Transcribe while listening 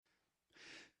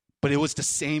But it was the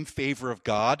same favor of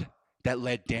God that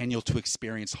led Daniel to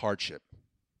experience hardship.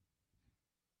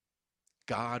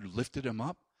 God lifted him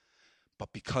up,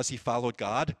 but because he followed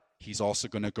God, he's also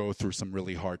going to go through some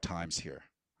really hard times here.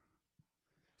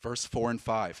 Verse 4 and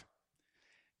 5.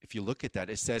 If you look at that,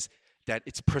 it says that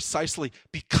it's precisely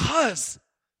because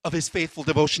of his faithful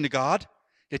devotion to God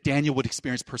that Daniel would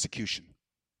experience persecution.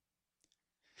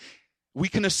 We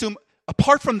can assume,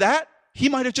 apart from that, he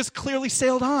might have just clearly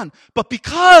sailed on. But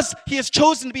because he has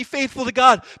chosen to be faithful to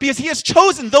God, because he has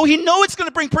chosen, though he knows it's going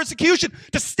to bring persecution,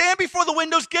 to stand before the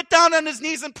windows, get down on his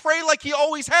knees and pray like he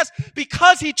always has,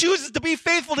 because he chooses to be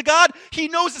faithful to God, he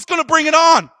knows it's going to bring it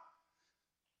on.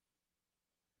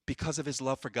 Because of his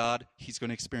love for God, he's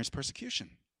going to experience persecution.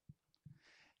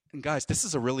 And guys, this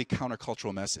is a really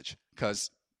countercultural message,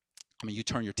 because, you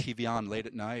turn your TV on late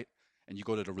at night and you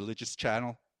go to the religious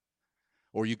channel,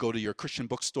 or you go to your Christian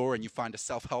bookstore and you find a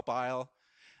self-help aisle,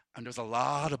 and there's a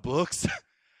lot of books,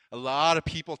 a lot of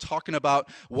people talking about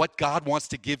what God wants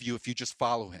to give you if you just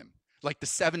follow him. Like the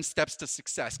 7 steps to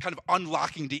success, kind of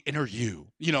unlocking the inner you,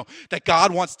 that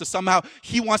God wants to somehow,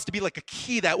 he wants to be like a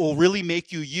key that will really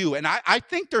make you you. And I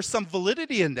think there's some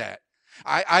validity in that.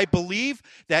 I believe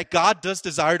that God does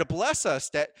desire to bless us,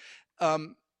 that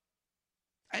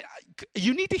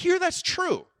you need to hear that's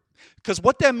true. Because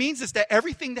what that means is that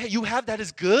everything that you have that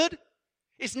is good,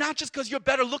 it's not just because you're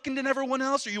better looking than everyone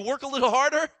else or you work a little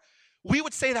harder. We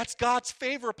would say that's God's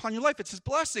favor upon your life. It's his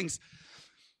blessings.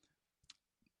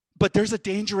 But there's a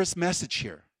dangerous message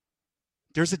here.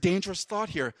 There's a dangerous thought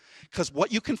here. Because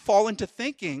what you can fall into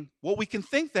thinking, what we can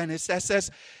think then is that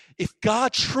says, if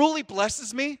God truly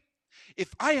blesses me,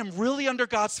 if I am really under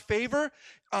God's favor,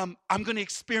 I'm going to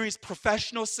experience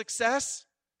professional success.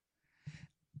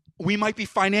 We might be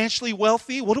financially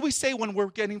wealthy. What do we say when we're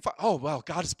getting, oh, well,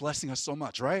 God is blessing us so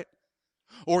much, right?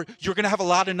 Or you're going to have a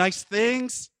lot of nice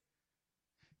things.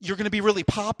 You're going to be really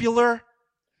popular.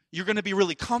 You're going to be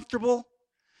really comfortable.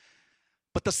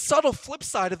 But the subtle flip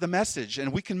side of the message,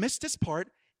 and we can miss this part,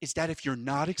 is that if you're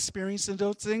not experiencing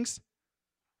those things,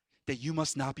 that you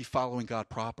must not be following God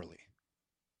properly.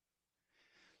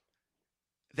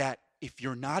 That if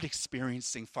you're not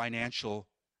experiencing financial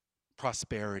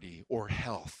prosperity or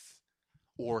health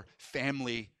or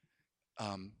family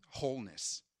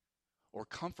wholeness or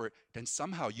comfort, then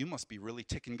somehow you must be really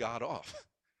ticking God off.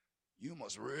 You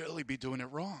must really be doing it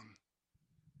wrong.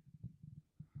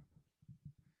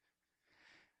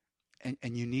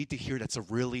 And you need to hear that's a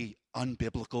really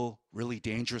unbiblical, really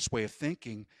dangerous way of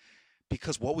thinking,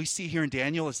 because what we see here in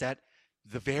Daniel is that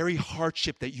the very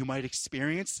hardship that you might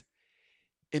experience,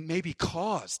 it may be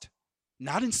caused,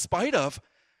 not in spite of,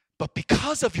 but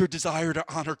because of your desire to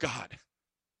honor God.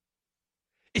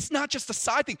 It's not just a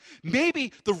side thing.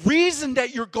 Maybe the reason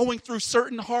that you're going through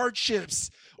certain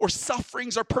hardships or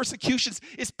sufferings or persecutions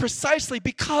is precisely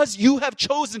because you have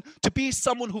chosen to be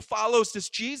someone who follows this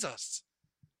Jesus.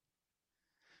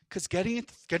 Because getting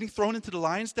thrown into the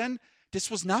lion's den, this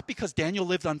was not because Daniel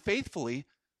lived unfaithfully,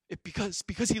 because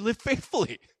he lived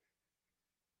faithfully.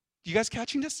 You guys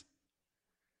catching this?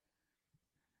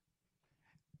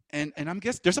 And I'm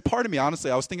guessing, there's a part of me,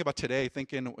 honestly, I was thinking about today,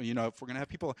 thinking, if we're going to have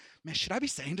people, man, should I be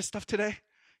saying this stuff today?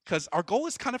 Because our goal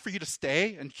is kind of for you to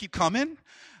stay and keep coming.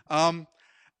 I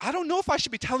don't know if I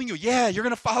should be telling you, yeah, you're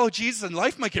going to follow Jesus and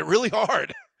life might get really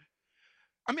hard.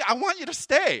 I want you to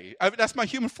stay. That's my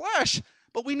human flesh.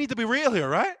 But we need to be real here,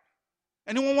 right?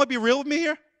 Anyone want to be real with me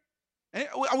here?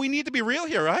 We need to be real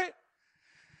here, right?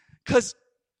 Because,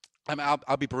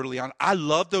 I'll be brutally honest. I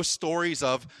love those stories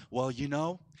of,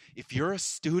 if you're a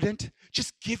student,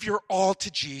 just give your all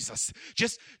to Jesus.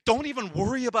 Just don't even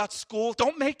worry about school.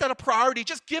 Don't make that a priority.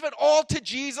 Just give it all to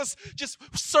Jesus. Just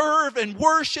serve and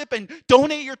worship and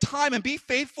donate your time and be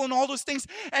faithful in all those things.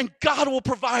 And God will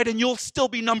provide and you'll still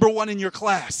be number one in your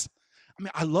class.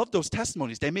 I love those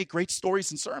testimonies. They make great stories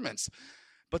and sermons.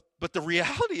 But the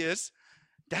reality is,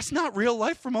 that's not real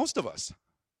life for most of us.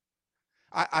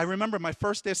 I remember my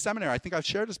first day of seminary. I think I've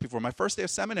shared this before. My first day of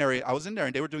seminary, I was in there,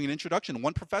 and they were doing an introduction.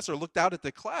 One professor looked out at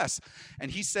the class,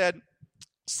 and he said,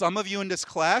 some of you in this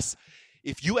class,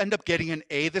 if you end up getting an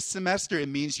A this semester, it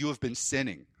means you have been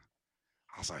sinning.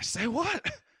 I was like, say what?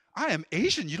 I am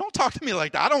Asian. You don't talk to me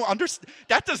like that. I don't understand.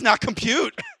 That does not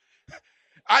compute.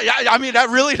 That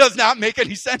really does not make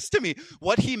any sense to me.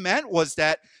 What he meant was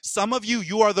that some of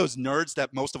you are those nerds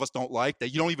that most of us don't like, that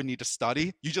you don't even need to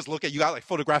study. You just you got like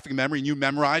photographic memory and you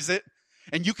memorize it.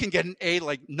 And you can get an A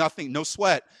like nothing, no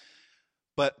sweat.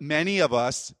 But many of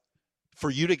us, for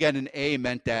you to get an A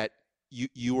meant that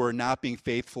you were not being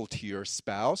faithful to your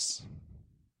spouse.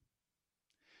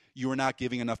 You were not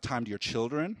giving enough time to your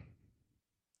children.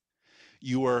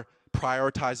 You were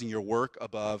prioritizing your work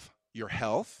above your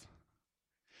health.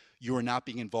 You are not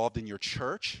being involved in your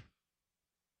church.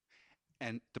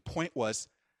 And the point was,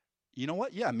 you know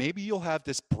what? Yeah, maybe you'll have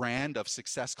this brand of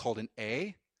success called an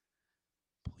A.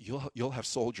 You'll have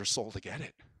sold your soul to get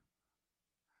it.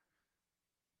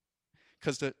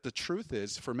 Because the truth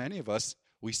is, for many of us,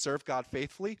 we serve God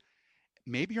faithfully.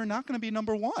 Maybe you're not going to be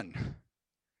number one.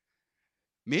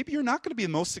 Maybe you're not going to be the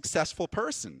most successful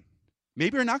person.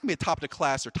 Maybe you're not going to be top of the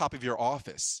class or top of your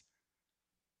office.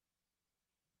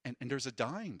 And there's a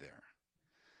dying there.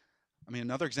 I mean,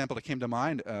 another example that came to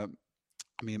mind, and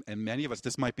many of us,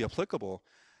 this might be applicable,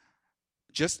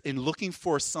 just in looking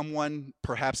for someone,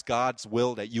 perhaps God's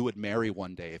will that you would marry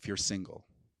one day if you're single.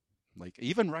 Like,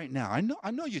 even right now,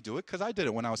 I know you do it because I did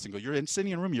it when I was single. You're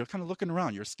sitting in a room, you're kind of looking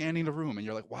around, you're scanning the room, and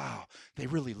you're like, wow, they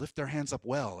really lift their hands up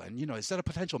well. And, is that a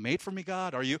potential mate for me,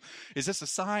 God? Is this a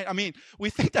sign? I mean, we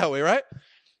think that way, right?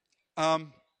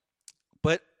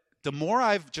 But the more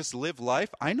I've just lived life,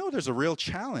 I know there's a real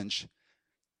challenge.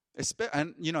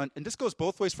 And this goes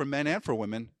both ways for men and for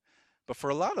women. But for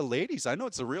a lot of ladies, I know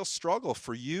it's a real struggle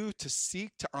for you to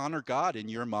seek to honor God in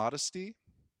your modesty,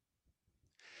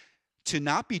 to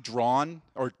not be drawn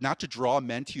or not to draw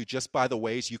men to you just by the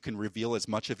ways you can reveal as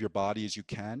much of your body as you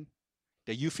can,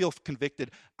 that you feel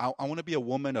convicted, I want to be a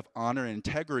woman of honor and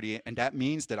integrity, and that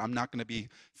means that I'm not going to be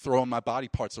throwing my body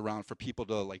parts around for people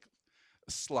to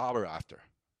slobber after.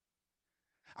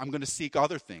 I'm going to seek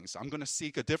other things. I'm going to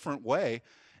seek a different way.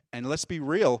 And let's be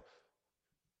real,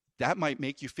 that might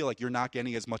make you feel like you're not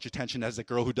getting as much attention as a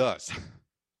girl who does.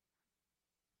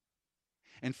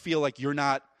 And feel like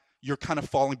you're kind of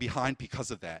falling behind because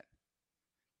of that.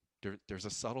 There's a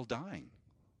subtle dying.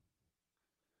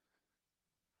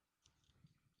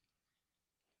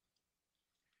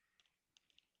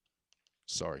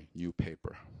 Sorry, new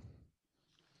paper.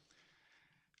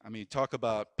 I mean, talk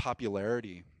about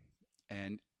popularity.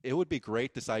 And it would be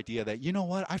great, this idea that, you know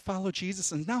what, I follow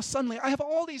Jesus, and now suddenly I have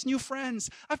all these new friends.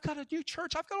 I've got a new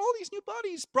church. I've got all these new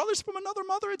buddies, brothers from another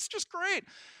mother. It's just great.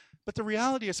 But the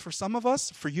reality is, for some of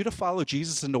us, for you to follow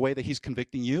Jesus in the way that he's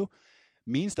convicting you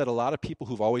means that a lot of people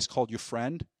who've always called you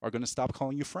friend are going to stop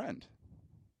calling you friend.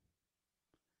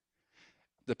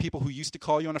 The people who used to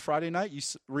call you on a Friday night, you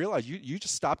realize you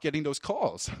just stopped getting those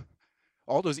calls.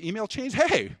 All those email chains,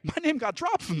 hey, my name got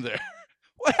dropped from there.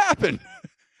 What happened?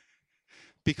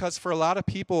 Because for a lot of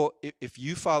people, if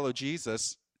you follow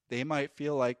Jesus, they might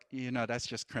feel like, that's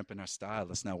just crimping our style.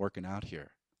 It's not working out here.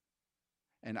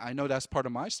 And I know that's part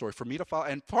of my story. For me to follow,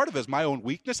 and part of it is my own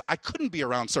weakness. I couldn't be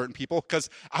around certain people because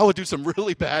I would do some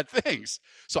really bad things.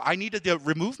 So I needed to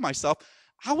remove myself.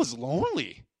 I was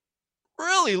lonely,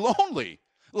 really lonely.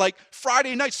 Like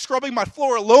Friday night scrubbing my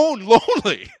floor alone,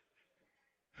 lonely.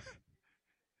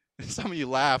 Some of you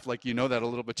laugh like you know that a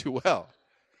little bit too well.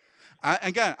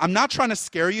 Again, I'm not trying to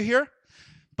scare you here,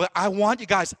 but I want you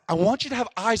to have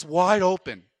eyes wide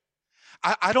open.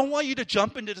 I don't want you to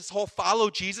jump into this whole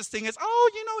follow Jesus thing as,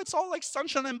 it's all like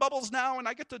sunshine and bubbles now, and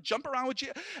I get to jump around with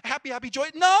happy joy.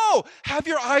 No, have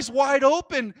your eyes wide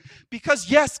open,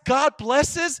 because yes, God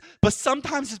blesses, but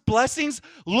sometimes his blessings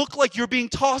look like you're being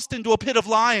tossed into a pit of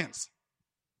lions.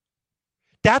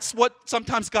 That's what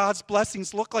sometimes God's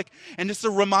blessings look like. And it's a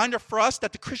reminder for us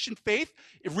that the Christian faith,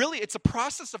 it's a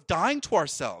process of dying to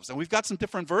ourselves. And we've got some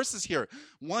different verses here.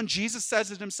 One, Jesus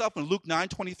says it himself in Luke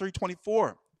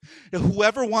 9:23-24.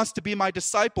 Whoever wants to be my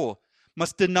disciple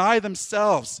must deny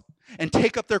themselves and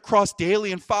take up their cross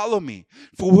daily and follow me.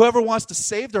 For whoever wants to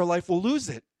save their life will lose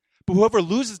it, but whoever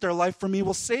loses their life for me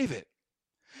will save it.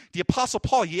 The Apostle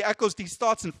Paul, he echoes these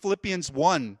thoughts in Philippians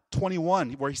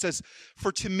 1:21, where he says,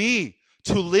 for to me,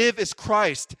 to live is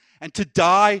Christ, and to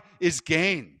die is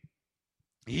gain.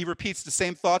 He repeats the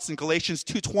same thoughts in Galatians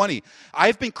 2:20. I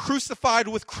have been crucified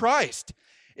with Christ.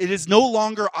 It is no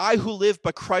longer I who live,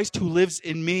 but Christ who lives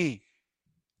in me.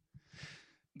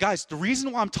 Guys, the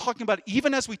reason why I'm talking about,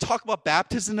 even as we talk about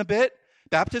baptism,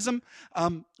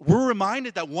 we're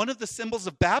reminded that one of the symbols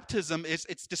of baptism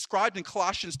it's described in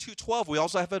Colossians 2:12. We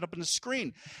also have it up on the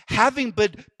screen. Having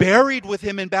been buried with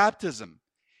him in baptism,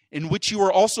 in which you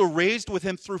were also raised with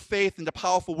him through faith in the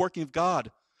powerful working of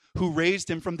God, who raised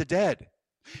him from the dead.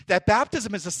 That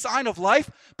baptism is a sign of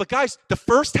life, but guys, the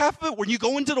first half of it, when you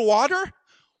go into the water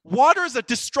is a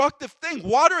destructive thing.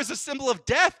 Water is a symbol of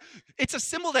death. It's a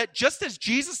symbol that just as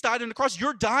Jesus died on the cross,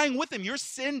 you're dying with him. Your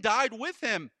sin died with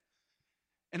him.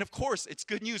 And of course, it's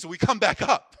good news when we come back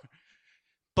up.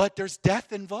 But there's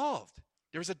death involved.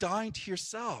 There's a dying to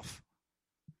yourself.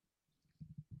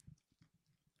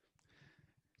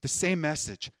 The same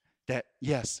message that,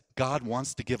 yes, God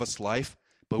wants to give us life,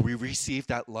 but we receive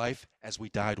that life as we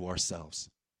die to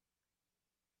ourselves.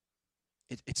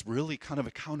 it's really kind of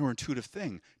a counterintuitive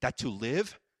thing, that to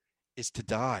live is to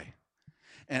die.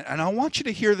 And I want you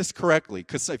to hear this correctly,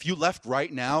 because if you left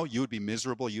right now, you would be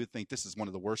miserable. You would think this is one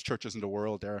of the worst churches in the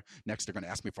world. Next, they're going to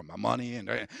ask me for my money. And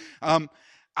I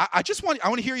want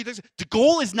to hear you. The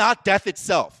goal is not death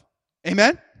itself.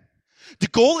 Amen? The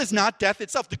goal is not death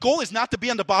itself. The goal is not to be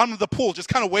on the bottom of the pool, just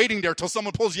kind of waiting there till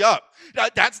someone pulls you up.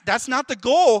 That's not the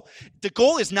goal. The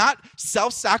goal is not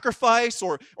self-sacrifice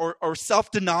or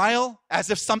self-denial, as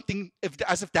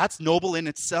if that's noble in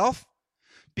itself.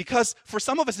 Because for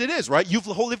some of us it is, right? You've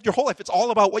lived your whole life. It's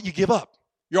all about what you give up.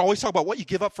 You're always talking about what you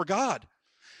give up for God.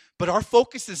 But our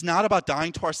focus is not about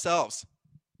dying to ourselves.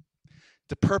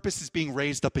 The purpose is being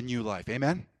raised up in new life.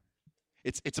 Amen?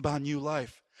 It's about new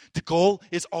life. The goal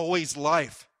is always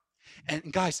life.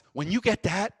 And guys, when you get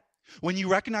that, when you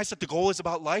recognize that the goal is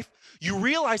about life, you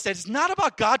realize that it's not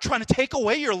about God trying to take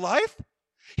away your life.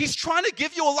 He's trying to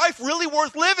give you a life really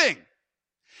worth living.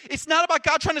 It's not about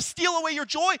God trying to steal away your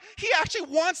joy. He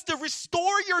actually wants to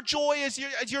restore your joy as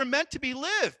you're meant to be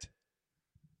lived.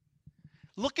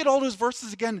 Look at all those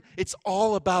verses again. It's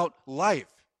all about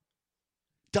life.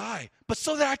 Die, but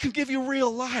so that I can give you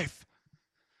real life.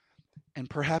 And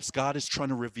perhaps God is trying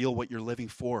to reveal what you're living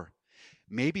for.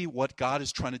 Maybe what God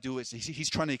is trying to do is he's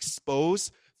trying to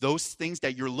expose those things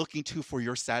that you're looking to for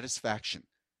your satisfaction.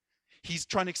 He's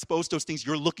trying to expose those things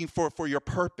you're looking for your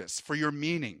purpose, for your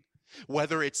meaning.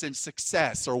 Whether it's in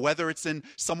success, or whether it's in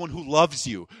someone who loves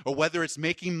you, or whether it's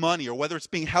making money, or whether it's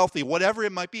being healthy, whatever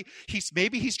it might be,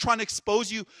 maybe he's trying to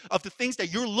expose you of the things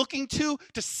that you're looking to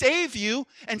save you,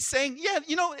 and saying, yeah,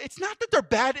 it's not that they're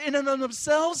bad in and of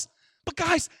themselves, but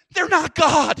guys, they're not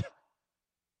God.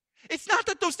 It's not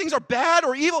that those things are bad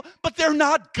or evil, but they're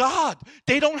not God.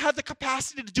 They don't have the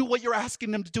capacity to do what you're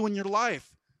asking them to do in your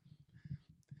life.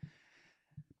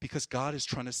 Because God is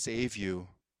trying to save you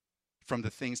from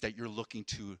the things that you're looking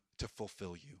to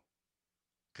fulfill you.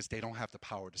 Because they don't have the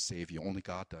power to save you. Only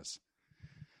God does.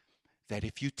 That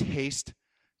if you taste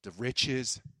the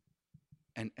riches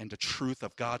and the truth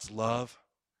of God's love,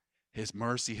 His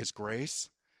mercy, His grace,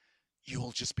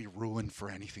 you'll just be ruined for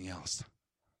anything else.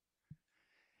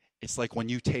 It's like when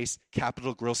you taste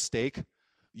Capital Grille steak,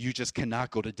 you just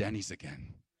cannot go to Denny's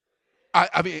again.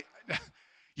 I mean,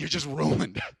 you're just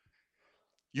ruined.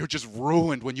 You're just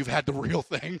ruined when you've had the real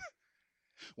thing.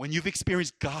 When you've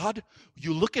experienced God,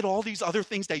 you look at all these other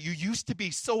things that you used to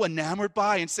be so enamored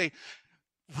by and say,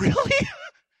 really?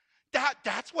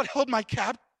 That's what held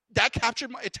that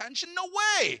captured my attention? No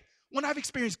way. When I've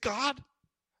experienced God.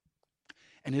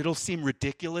 And it'll seem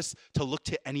ridiculous to look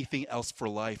to anything else for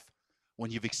life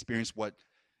when you've experienced what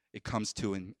it comes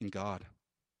to in God.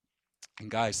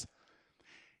 And guys,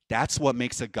 that's what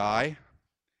makes a guy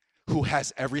who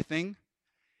has everything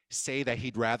say that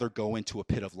he'd rather go into a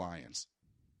pit of lions.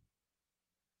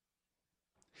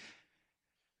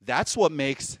 That's what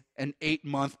makes an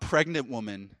 8-month pregnant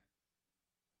woman,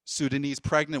 Sudanese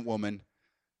pregnant woman,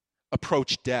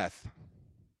 approach death.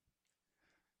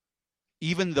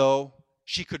 Even though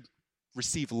she could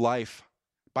receive life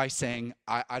by saying,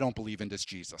 I don't believe in this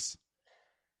Jesus.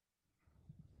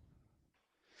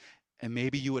 And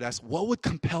maybe you would ask, what would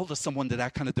compel someone to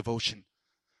that kind of devotion?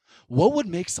 What would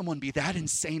make someone be that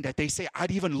insane that they say,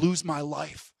 I'd even lose my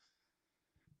life?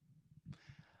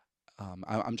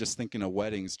 I'm just thinking of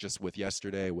weddings just with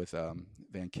yesterday with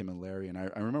Van Kim and Larry. And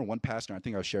I remember one pastor, I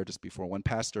think I've shared this before, one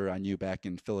pastor I knew back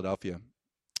in Philadelphia,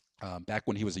 back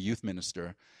when he was a youth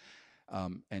minister.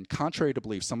 And contrary to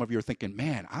belief, some of you are thinking,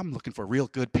 man, I'm looking for a real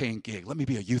good paying gig. Let me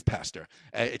be a youth pastor.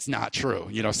 It's not true.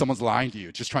 Someone's lying to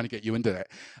you, just trying to get you into that.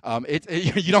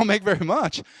 You don't make very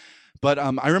much. But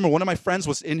I remember one of my friends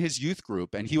was in his youth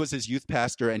group, and he was his youth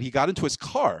pastor, and he got into his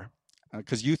car,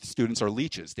 because youth students are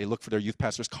leeches. They look for their youth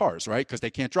pastor's cars, right? Because they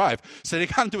can't drive. So they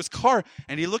got into his car,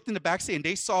 and he looked in the backseat, and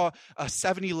they saw a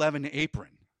 7-Eleven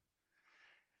apron.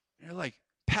 And they're like,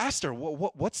 Pastor,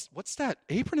 what's that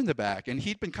apron in the back? And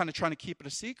he'd been kind of trying to keep it a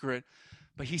secret,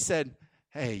 but he said,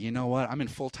 hey, you know what? I'm in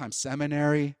full-time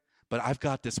seminary, but I've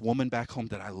got this woman back home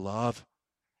that I love,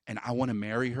 and I want to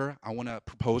marry her. I want to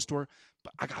propose to her,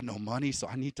 but I got no money, so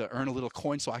I need to earn a little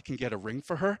coin so I can get a ring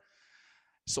for her.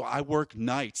 So I work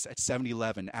nights at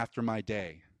 7-Eleven after my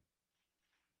day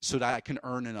so that I can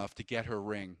earn enough to get her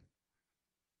ring.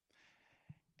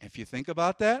 If you think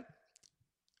about that,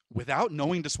 without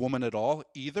knowing this woman at all,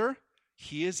 either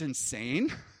he is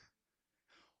insane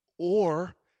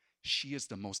or she is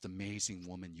the most amazing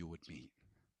woman you would meet.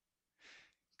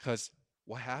 Because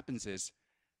what happens is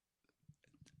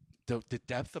the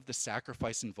depth of the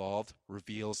sacrifice involved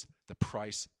reveals the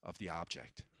price of the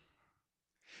object.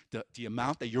 The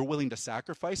amount that you're willing to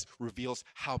sacrifice reveals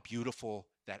how beautiful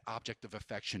that object of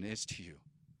affection is to you.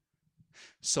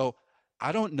 So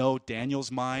I don't know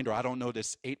Daniel's mind, or I don't know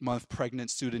this 8-month pregnant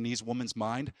Sudanese woman's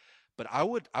mind, but I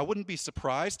wouldn't be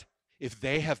surprised if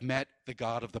they have met the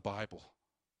God of the Bible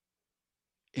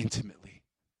intimately.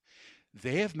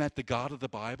 They have met the God of the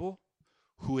Bible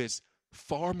who is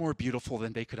far more beautiful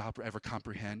than they could ever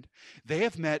comprehend. They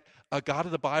have met a God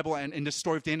of the Bible, and in the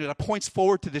story of Daniel, that points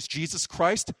forward to this Jesus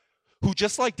Christ, who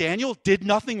just like Daniel did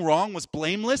nothing wrong, was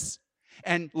blameless,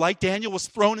 and like Daniel was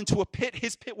thrown into a pit.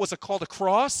 His pit was called a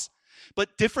cross,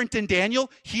 but different than Daniel,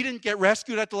 he didn't get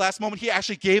rescued at the last moment. He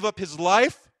actually gave up his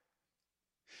life.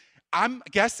 I'm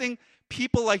guessing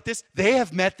people like this, they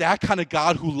have met that kind of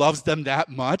God who loves them that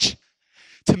much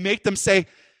to make them say,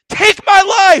 take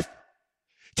my life.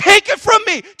 Take it from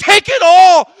me. Take it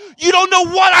all. You don't know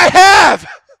what I have.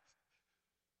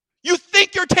 You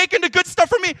think you're taking the good stuff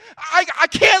from me. I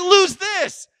can't lose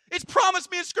this. It's promised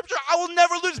me in Scripture, I will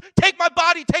never lose. Take my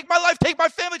body, take my life, take my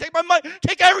family, take my money,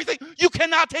 take everything. You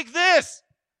cannot take this.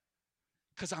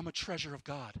 Because I'm a treasure of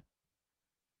God.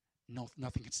 No,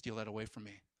 nothing can steal that away from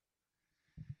me.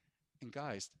 And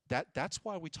guys, that's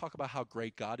why we talk about how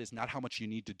great God is, not how much you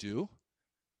need to do.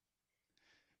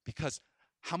 Because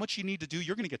how much you need to do,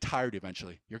 you're going to get tired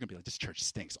eventually. You're going to be like, this church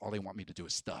stinks. All they want me to do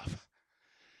is stuff.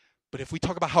 But if we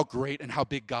talk about how great and how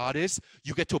big God is,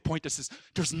 you get to a point that says,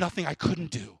 there's nothing I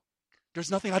couldn't do. There's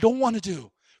nothing I don't want to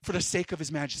do for the sake of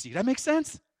his majesty. That makes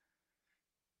sense?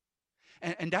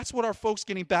 And that's what our folks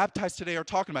getting baptized today are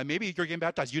talking about. Maybe you're getting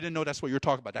baptized. You didn't know that's what you're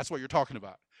talking about. That's what you're talking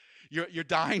about. You're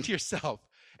dying to yourself,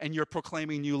 and you're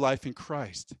proclaiming new life in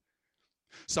Christ.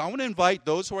 So I want to invite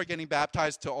those who are getting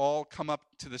baptized to all come up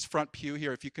to this front pew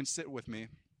here, if you can sit with me.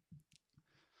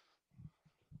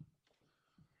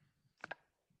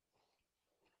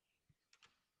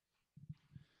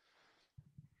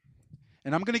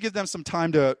 And I'm going to give them some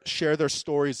time to share their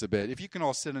stories a bit. If you can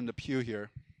all sit in the pew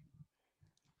here.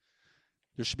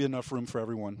 There should be enough room for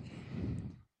everyone.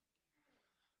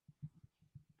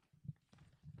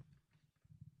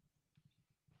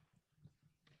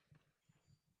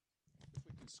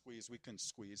 If we can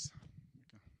squeeze.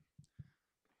 Okay.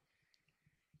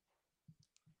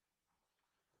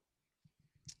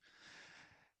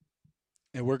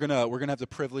 And we're gonna have the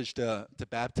privilege to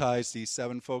baptize these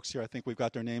 7 folks here. I think we've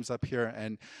got their names up here.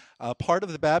 And part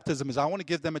of the baptism is I want to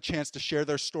give them a chance to share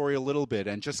their story a little bit.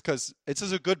 And just because this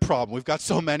is a good problem, we've got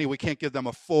so many, we can't give them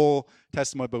a full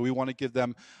testimony, but we want to give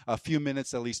them a few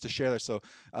minutes at least to share there. So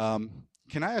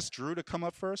can I ask Drew to come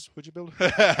up first? Would you be able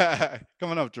to? Come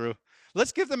on up, Drew.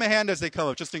 Let's give them a hand as they come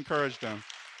up. Just encourage them.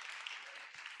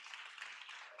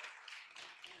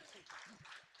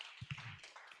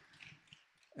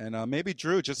 And maybe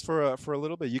Drew, just for a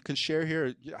little bit, you can share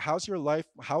here. How's your life?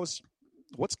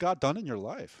 What's God done in your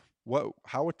life?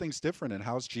 How are things different, and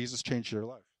how's Jesus changed your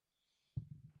life?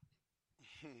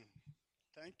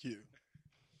 Thank you.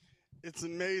 It's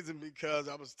amazing because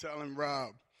I was telling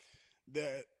Rob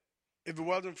that if it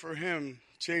wasn't for him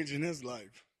changing his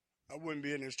life, I wouldn't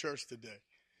be in this church today.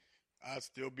 I'd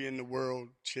still be in the world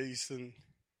chasing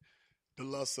the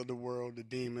lusts of the world, the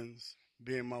demons,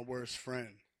 being my worst friend,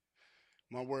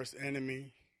 my worst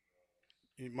enemy,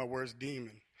 my worst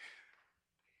demon.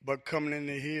 But coming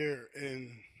into here and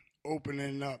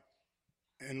opening up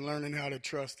and learning how to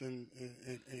trust in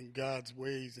God's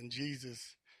ways and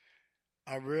Jesus,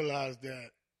 I realized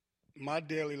that my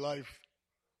daily life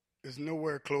is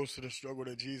nowhere close to the struggle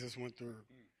that Jesus went through.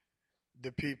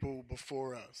 The people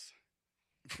before us.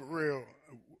 For real,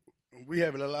 we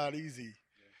have it a lot easy.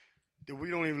 That we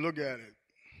don't even look at it,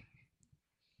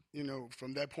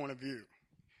 from that point of view.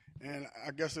 And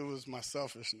I guess it was my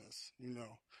selfishness,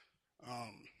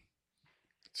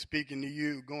 speaking to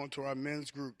you, going to our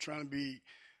men's group, trying to be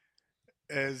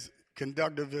as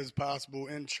conductive as possible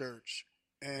in church.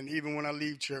 And even when I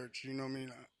leave church,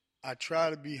 I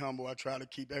try to be humble. I try to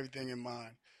keep everything in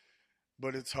mind.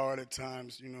 But it's hard at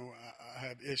times. I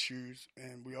have issues,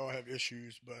 and we all have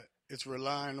issues, but it's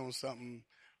relying on something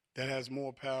that has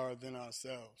more power than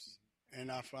ourselves.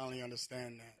 And I finally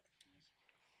understand that.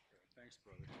 Thanks,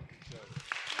 brother.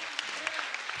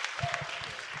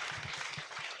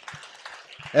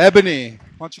 Ebony,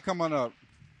 why don't you come on up?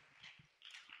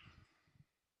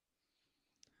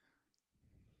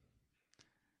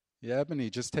 Yeah,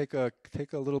 Ebony, just take a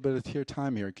little bit of your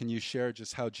time here. Can you share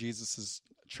just how Jesus has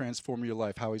transformed your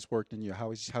life, how he's worked in you,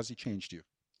 how's he changed you?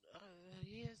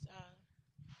 Yes,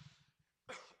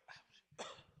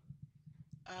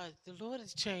 the Lord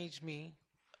has changed me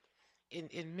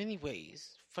in many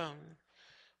ways from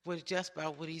just by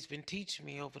what he's been teaching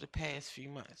me over the past few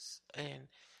months. And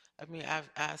I mean,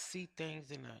 I see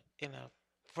things in a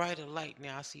brighter light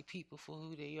now. I see people for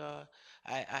who they are.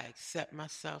 I accept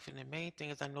myself, and the main thing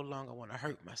is I no longer want to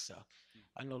hurt myself.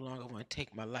 I no longer want to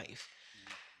take my life.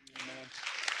 Amen.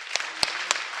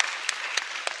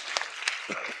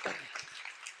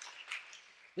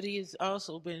 But he has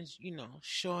also been,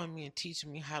 showing me and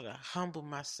teaching me how to humble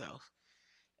myself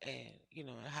and,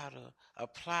 how to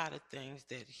apply the things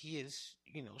that he is,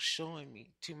 showing me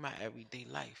to my everyday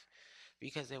life.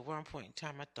 Because at one point in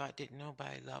time, I thought that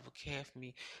nobody love or care for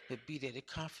me, would be there to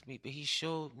comfort me. But he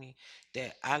showed me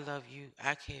that I love you,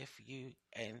 I care for you,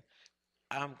 and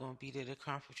I'm going to be there to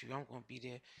comfort you. I'm going to be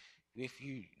there with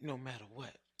you no matter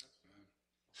what.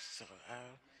 So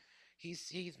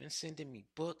he's been sending me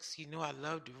books. I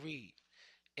love to read.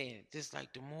 And just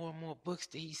like the more and more books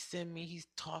that he send me, he's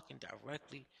talking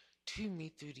directly to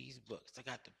me through these books. I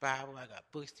got the Bible, I got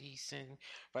books that he sent me.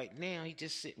 Right now, he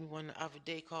just sent me one the other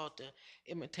day called The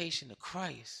Imitation of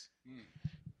Christ.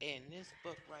 And this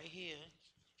book right here,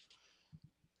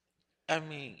 I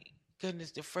mean,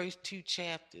 goodness, the first two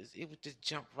chapters, it would just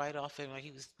jump right off and like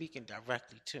he was speaking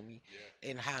directly to me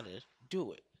and how to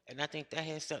do it. And I think that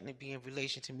has something to be in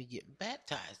relation to me getting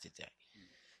baptized today.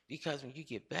 Because when you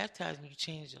get baptized and you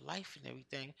change your life and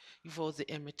everything, you're supposed to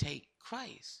imitate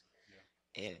Christ.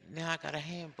 And now I got a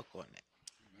handbook on that.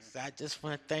 So I just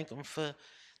want to thank him for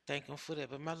that.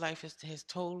 But my life has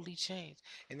totally changed.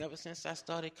 And ever since I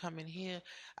started coming here,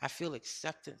 I feel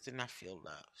acceptance and I feel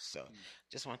love. So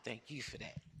just want to thank you for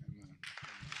that.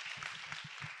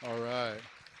 All right.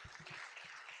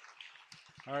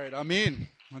 All right, Amin,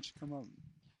 why don't you come up?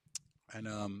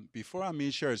 And before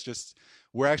Amin shares,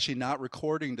 we're actually not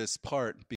recording this part